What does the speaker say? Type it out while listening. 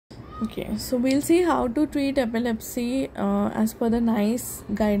Okay, so we'll see how to treat epilepsy as per the NICE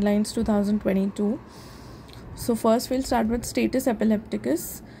Guidelines 2022. So first we'll start with status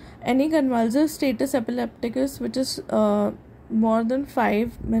epilepticus. Any convulsive status epilepticus which is more than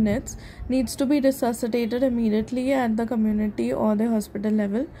 5 minutes needs to be resuscitated immediately at the community or the hospital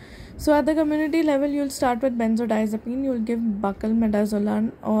level. So at the community level, you'll start with benzodiazepine. You'll give buccal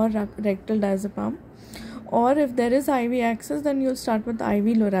midazolam or rectal diazepam. Or if there is IV access, then you'll start with IV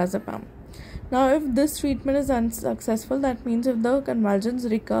lorazepam. Now, if this treatment is unsuccessful, that means if the convulsions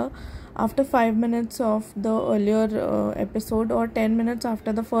recur after 5 minutes of the earlier episode or 10 minutes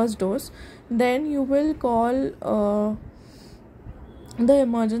after the first dose, then you will call the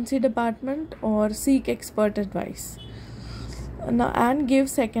emergency department or seek expert advice. Now, and give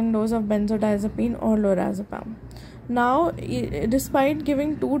second dose of benzodiazepine or lorazepam. Now, despite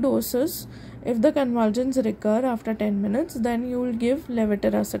giving 2 doses, if the convulsions recur after 10 minutes, then you will give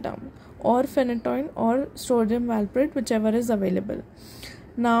levetiracetam or phenytoin or sodium valproate, whichever is available.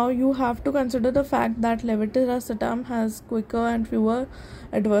 Now, you have to consider the fact that levetiracetam has quicker and fewer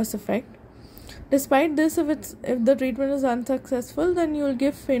adverse effects. Despite this, if the treatment is unsuccessful, then you will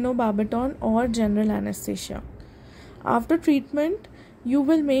give phenobarbital or general anesthesia. After treatment, you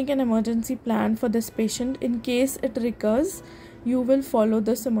will make an emergency plan for this patient. In case it recurs, you will follow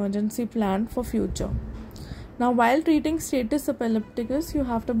this emergency plan for future. Now, while treating status epilepticus, you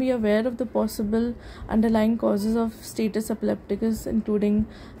have to be aware of the possible underlying causes of status epilepticus, including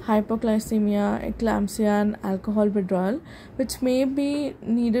hypoglycemia, eclampsia, and alcohol withdrawal, which may be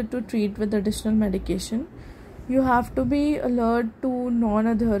needed to treat with additional medication. You have to be alert to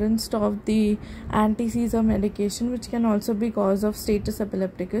non-adherence of the anti-seizure medication, which can also be cause of status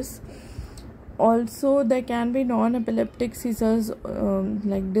epilepticus. Also, there can be non-epileptic seizures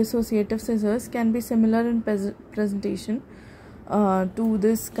like dissociative seizures can be similar in presentation to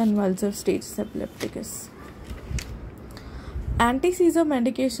this convulsive status epilepticus. Anti-seizure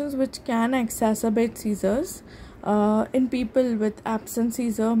medications which can exacerbate seizures in people with absent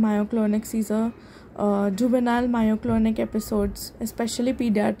seizure, myoclonic seizure, juvenile myoclonic episodes, especially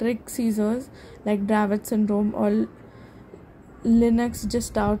pediatric seizures like Dravet syndrome or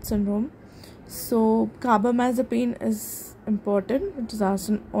Lennox-Gastaut syndrome. So carbamazepine is important, which is asked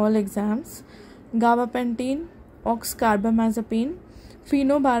in all exams. Gabapentin, oxcarbamazepine,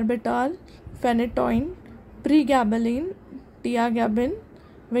 phenobarbital, phenytoin, pregabalin, tiagabin,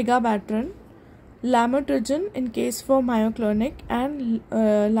 vigabatrin, lamotrigine in case for myoclonic, and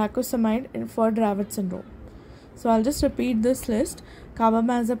lacosamide for Dravet syndrome. So I'll just repeat this list: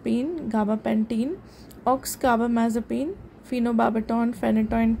 carbamazepine, gabapentin, oxcarbamazepine, phenobarbital,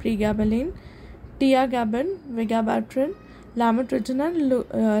 phenytoin, pregabalin, tiagabin, vigabatrin, lamotrigine, and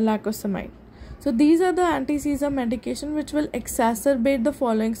lacosamide. So these are the anti-seizure medication which will exacerbate the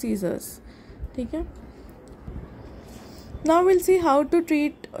following seizures. Okay? Now we'll see how to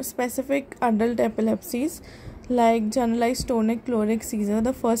treat specific adult epilepsies like generalized tonic-clonic seizure.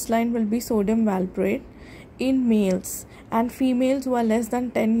 The first line will be sodium valproate in males and females who are less than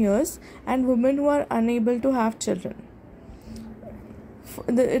 10 years and women who are unable to have children.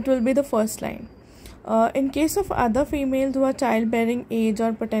 It will be the first line. In case of other females who are childbearing age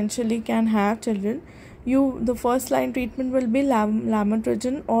or potentially can have children, the first line treatment will be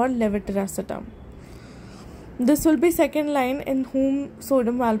lamotrigine or levetiracetam. This will be second line in whom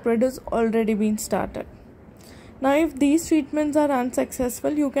sodium valproate is already been started. Now, if these treatments are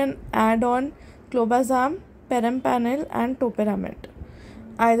unsuccessful, you can add on clobazam, perampanel, and topiramate.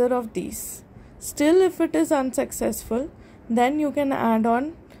 Either of these. Still, if it is unsuccessful, then you can add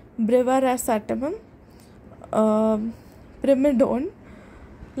on brivaracetam, primidone,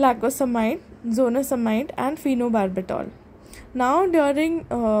 lacosamide, zonisamide, and phenobarbital. Now, during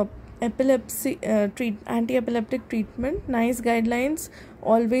epilepsy anti-epileptic treatment, NICE guidelines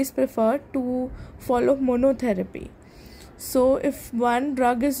always prefer to follow monotherapy. So, if one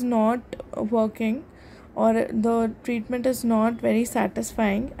drug is not working or the treatment is not very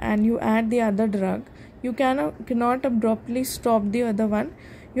satisfying and you add the other drug, you cannot abruptly stop the other one.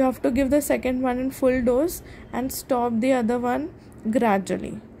 You have to give the second one in full dose and stop the other one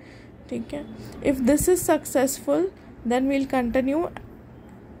gradually. Okay? If this is successful, then we'll continue.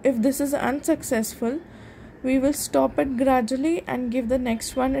 If this is unsuccessful, we will stop it gradually and give the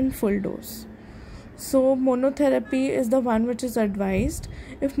next one in full dose. So monotherapy is the one which is advised.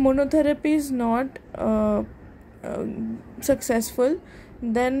 If monotherapy is not successful,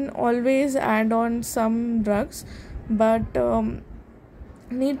 then always add on some drugs, but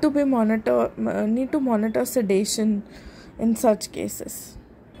need to monitor sedation in such cases.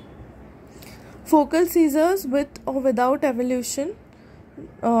 Focal seizures with or without evolution.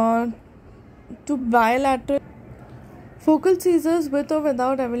 to bilateral focal seizures with or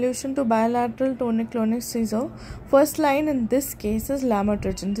without evolution to bilateral tonic-clonic seizure. First line in this case is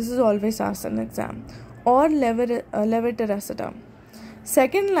lamotrigine. This is always asked in exam, or levetiracetam.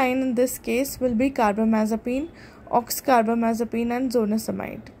 Second line in this case will be carbamazepine, oxcarbamazepine and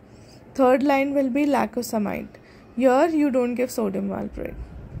zonisamide. Third line will be lacosamide. Here you don't give sodium valproate.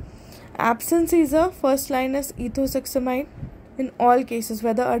 Absence seizure, first line is ethosuximide in all cases,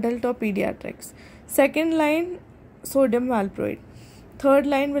 whether adult or pediatrics. Second line, sodium valproate. Third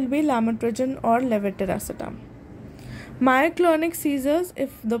line will be lamotrigine or levetiracetam. Myoclonic seizures,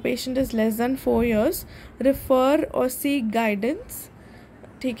 if the patient is less than 4 years, refer or seek guidance.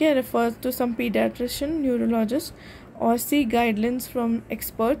 Refer to some pediatrician, neurologist, or seek guidelines from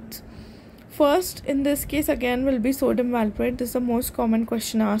experts. First, in this case, again will be sodium valproate. This is the most common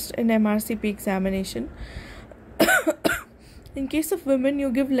question asked in Mrcp examination. In case of women, you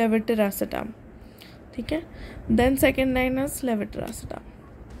give levetiracetam. Then second line is levetiracetam.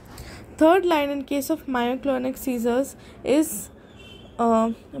 Third line in case of myoclonic seizures is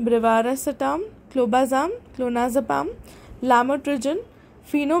brivaracetam, clobazam, clonazepam, lamotrigine,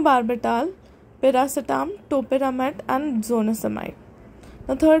 phenobarbital, piracetam, topiramate and zonisamide.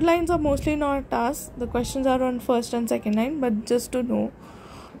 The third lines are mostly not asked. The questions are on first and second line, but just to know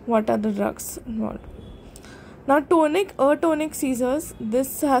what are the drugs involved. Now, tonic seizures,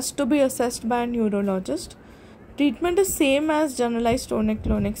 this has to be assessed by a neurologist. Treatment is same as generalized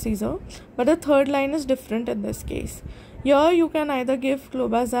tonic-clonic seizure, but the third line is different in this case. Here you can either give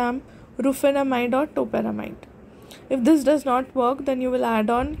clobazam, rufinamide or topiramate. If this does not work, then you will add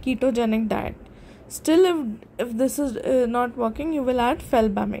on ketogenic diet. Still, if this is not working, you will add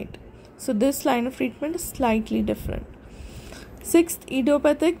felbamate. So this line of treatment is slightly different. Sixth,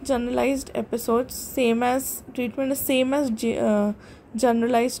 idiopathic generalized episodes, treatment is same as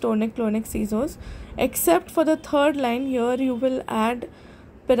generalized tonic-clonic seizures, except for the third line. Here you will add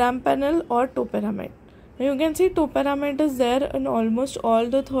perampanel or topiramate. Now you can see topiramate is there in almost all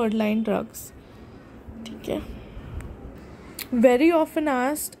the third line drugs. Very often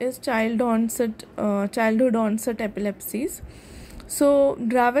asked is childhood onset epilepsies. So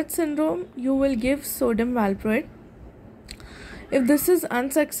Dravet syndrome, you will give sodium valproate. If this is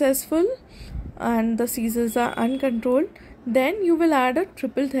unsuccessful and the seizures are uncontrolled, then you will add a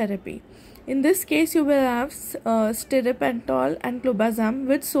triple therapy. In this case, you will have stiripentol and clobazam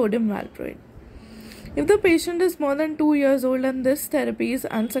with sodium valproate. If the patient is more than 2 years old and this therapy is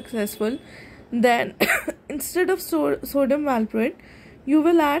unsuccessful, then instead of sodium valproate, you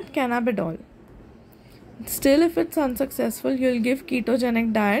will add cannabidiol. Still, if it's unsuccessful, you will give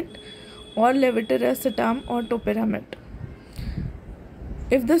ketogenic diet or levetiracetam or topiramate.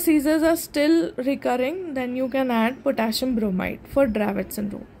 If the seizures are still recurring, then you can add potassium bromide for Dravet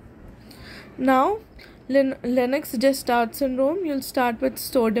syndrome. Now, Lennox-Gastaut syndrome, you'll start with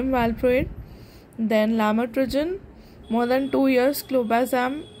sodium valproate, then lamotrigine, more than 2 years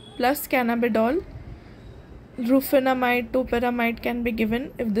clobazam plus cannabidiol, rufinamide, topiramate can be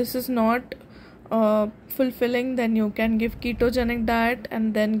given. If this is not fulfilling, then you can give ketogenic diet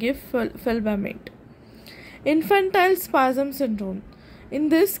and then give felbamate. Infantile spasm syndrome. In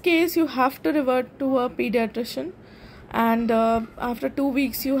this case, you have to revert to a pediatrician, and after 2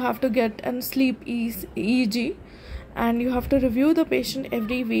 weeks you have to get a sleep EEG, and you have to review the patient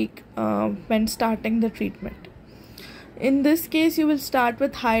every week when starting the treatment. In this case, you will start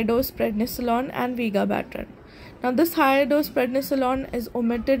with high dose prednisolone and vigabatrin. Now this high dose prednisolone is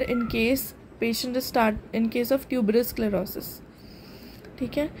omitted in case in case of tuberous sclerosis.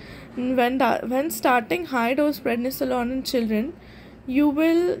 When starting high dose prednisolone in children, you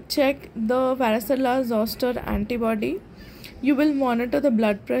will check the varicella zoster antibody. You will monitor the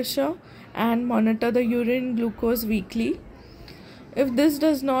blood pressure and monitor the urine glucose weekly. If this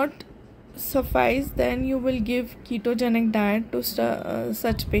does not suffice, then you will give ketogenic diet to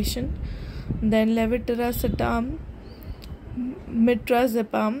such patient. Then levetiracetam,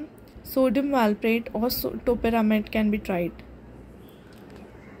 Mrcp, sodium valproate or topiramate can be tried.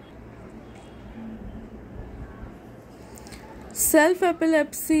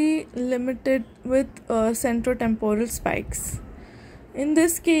 Self-epilepsy limited with centrotemporal spikes. In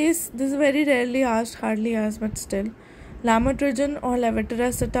this case, this is very rarely asked, hardly asked, but still. Lamotrigine or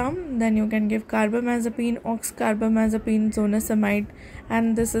levetiracetam, then you can give carbamazepine, oxcarbamazepine, zonisamide,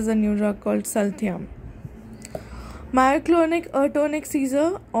 and this is a new drug called Salthiam. Myoclonic atonic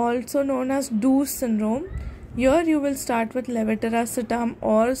seizure, also known as DOOS syndrome. Here you will start with levetiracetam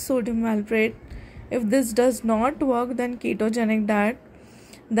or sodium valproate. If this does not work, then ketogenic diet,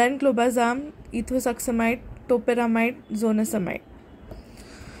 then clobazam, ethosuximide, topiramate, zonisamide.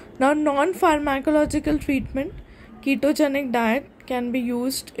 Now, non-pharmacological treatment, ketogenic diet can be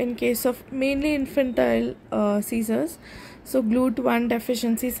used in case of mainly infantile seizures, so GLUT1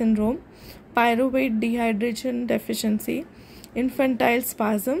 deficiency syndrome, pyruvate dehydration deficiency, infantile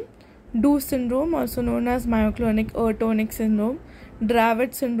spasm, DO syndrome, also known as myoclonic atonic syndrome,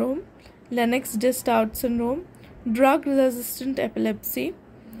 Dravet syndrome, Lennox-Gastaut syndrome, drug-resistant epilepsy.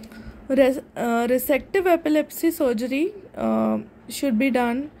 Resective epilepsy surgery should be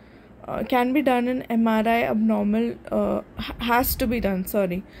done, can be done in MRI abnormal, has to be done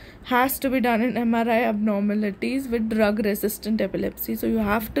in MRI abnormalities with drug-resistant epilepsy. So you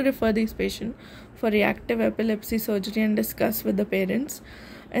have to refer these patients for reactive epilepsy surgery and discuss with the parents,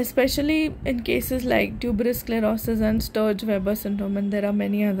 especially in cases like tuberous sclerosis and Sturge-Weber syndrome, and there are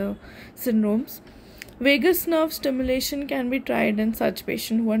many other syndromes. Vagus nerve stimulation can be tried in such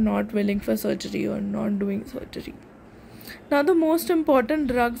patients who are not willing for surgery or not doing surgery. Now, the most important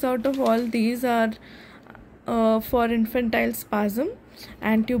drugs out of all these are for infantile spasm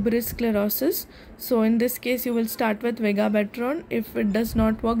and tuberous sclerosis. So in this case, you will start with vigabatrin. If it does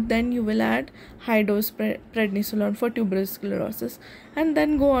not work, then you will add high dose prednisolone for tuberous sclerosis, and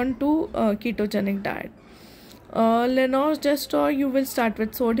then go on to ketogenic diet. Lennox-Gastaut, you will start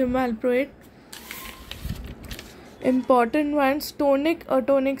with sodium valproate. Important ones: tonic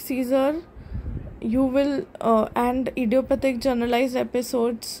atonic seizure, you will and idiopathic generalized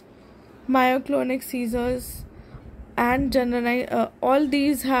episodes, myoclonic seizures, and all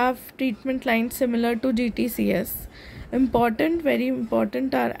these have treatment lines similar to GTCS. Very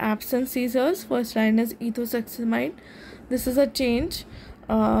important are absence seizures. First line is ethosuximide. This is a change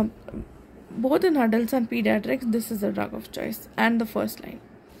both in adults and pediatrics. This is a drug of choice and the first line.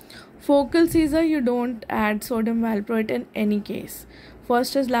 Focal seizure, you don't add sodium valproate in any case.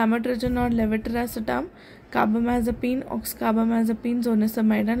 First is lamotrigine or levetiracetam, carbamazepine, oxcarbamazepine,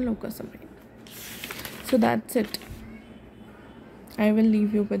 zonisamide, and locasamide. So that's it. I will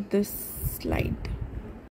leave you with this slide.